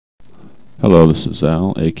Hello, this is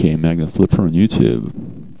Al, aka Magnetflipper on YouTube.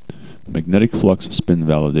 Magnetic flux spin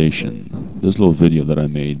validation. This little video that I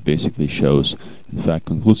made basically shows, in fact,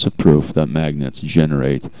 conclusive proof that magnets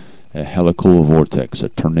generate a helical vortex, a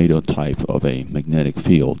tornado type of a magnetic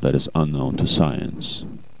field that is unknown to science.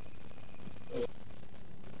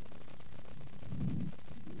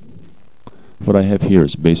 What I have here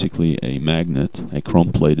is basically a magnet, a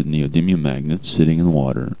chrome-plated neodymium magnet sitting in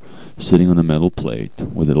water, sitting on a metal plate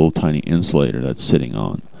with a little tiny insulator that's sitting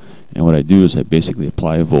on. And what I do is I basically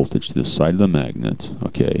apply a voltage to the side of the magnet,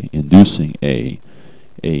 okay, inducing a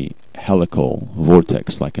helical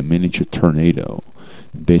vortex like a miniature tornado,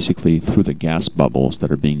 basically through the gas bubbles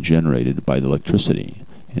that are being generated by the electricity.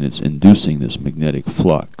 And it's inducing this magnetic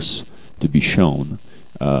flux to be shown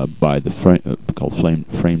by the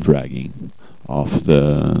frame dragging off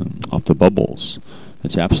the bubbles.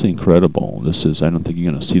 It's absolutely incredible. This is, I don't think you're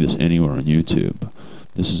going to see this anywhere on YouTube.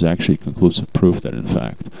 This is actually conclusive proof that, in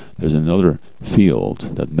fact, there's another field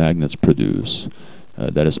that magnets produce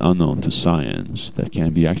that is unknown to science that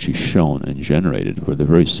can be actually shown and generated with a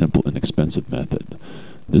very simple, inexpensive method.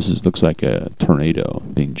 This looks like a tornado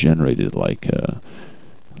being generated like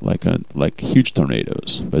huge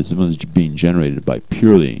tornadoes, but this one's being generated by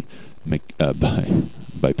purely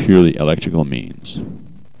by purely electrical means.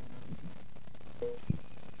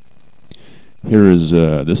 Here is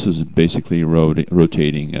this is basically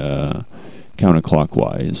rotating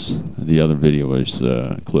counterclockwise. The other video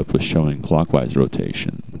clip was showing clockwise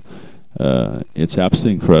rotation. It's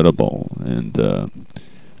absolutely incredible, and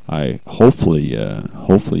hopefully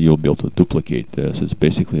you'll be able to duplicate this. It's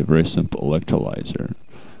basically a very simple electrolyzer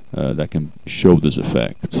that can show this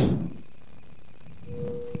effect.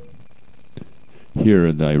 Here,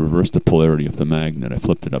 I reverse the polarity of the magnet. I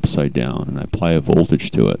flipped it upside down, and I apply a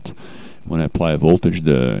voltage to it. When I apply a voltage,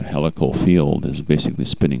 the helical field is basically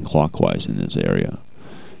spinning clockwise in this area.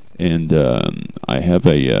 And I have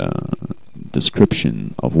a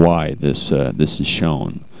description of why this is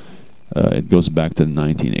shown. It goes back to the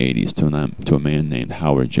 1980s to a man named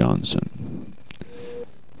Howard Johnson.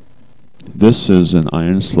 This is an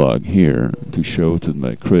iron slug here to show to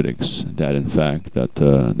my critics that, in fact, that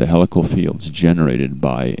the helical field is generated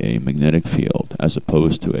by a magnetic field as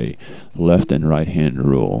opposed to a left and right hand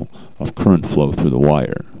rule of current flow through the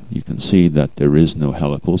wire. You can see that there is no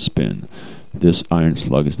helical spin. This iron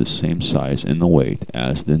slug is the same size and the weight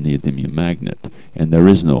as the neodymium magnet, and there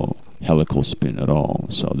is no helical spin at all.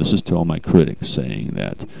 So this is to all my critics saying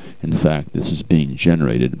that, in fact, this is being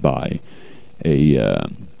generated by a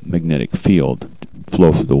magnetic field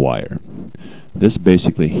flow through the wire. This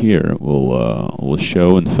basically here will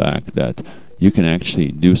show, in fact, that you can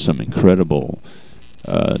actually do some incredible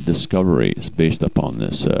discoveries based upon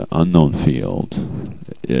this unknown field,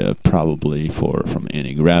 probably from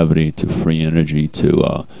anti-gravity to free energy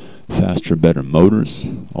to faster, better motors,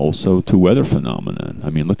 also to weather phenomena. I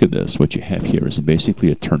mean, look at this. What you have here is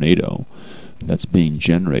basically a tornado that's being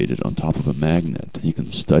generated on top of a magnet. You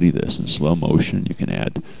can study this in slow motion. You can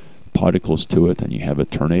add particles to it, and you have a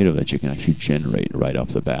tornado that you can actually generate right off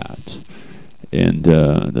the bat. And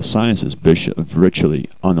the science is virtually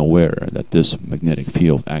unaware that this magnetic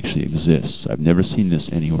field actually exists. I've never seen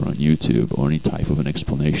this anywhere on YouTube or any type of an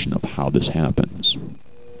explanation of how this happens.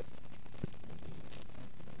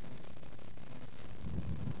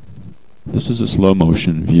 This is a slow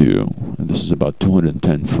motion view, and this is about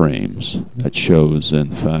 210 frames that shows,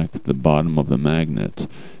 in fact, the bottom of the magnet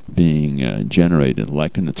being generated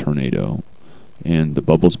like in a tornado, and the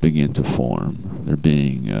bubbles begin to form. They're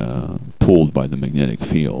being pulled by the magnetic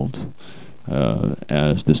field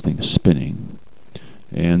as this thing is spinning,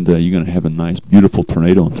 and you're going to have a nice, beautiful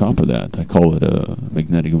tornado on top of that. I call it a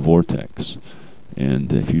magnetic vortex.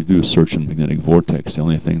 And if you do a search on magnetic vortex, the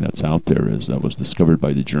only thing that's out there is that was discovered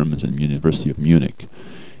by the Germans in the University of Munich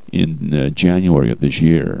in January of this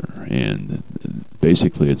year. And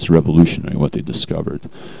basically, it's revolutionary what they discovered.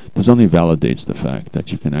 This only validates the fact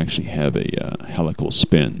that you can actually have a helical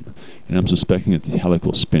spin. And I'm suspecting that the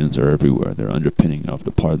helical spins are everywhere. They're underpinning of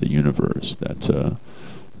the part of the universe that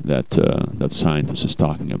scientists is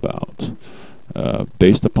talking about.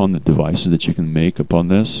 Based upon the devices that you can make upon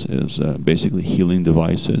this is basically healing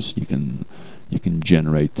devices. You can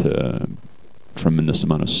generate tremendous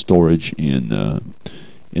amount of storage in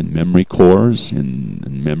memory cores,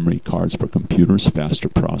 in memory cards for computers, faster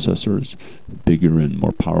processors, bigger and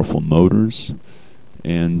more powerful motors,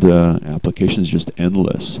 and applications just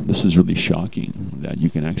endless. This is really shocking that you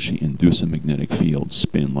can actually induce a magnetic field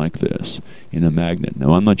spin like this in a magnet.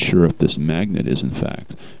 Now, I'm not sure if this magnet is in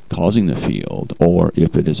fact causing the field, or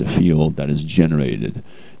if it is a field that is generated,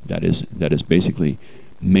 that is basically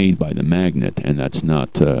made by the magnet, and that's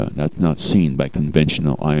not seen by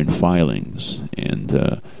conventional iron filings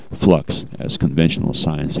and flux, as conventional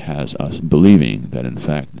science has us believing that in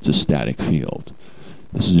fact it's a static field.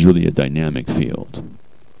 This is really a dynamic field.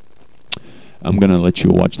 I'm going to let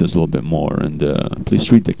you watch this a little bit more, and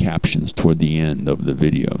please read the captions toward the end of the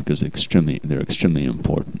video because they're extremely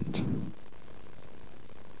important.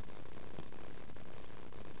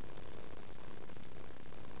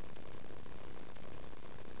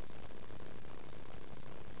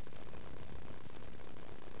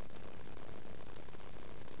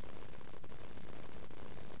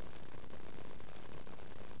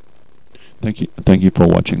 Thank you for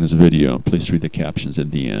watching this video. Please read the captions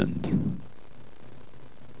at the end.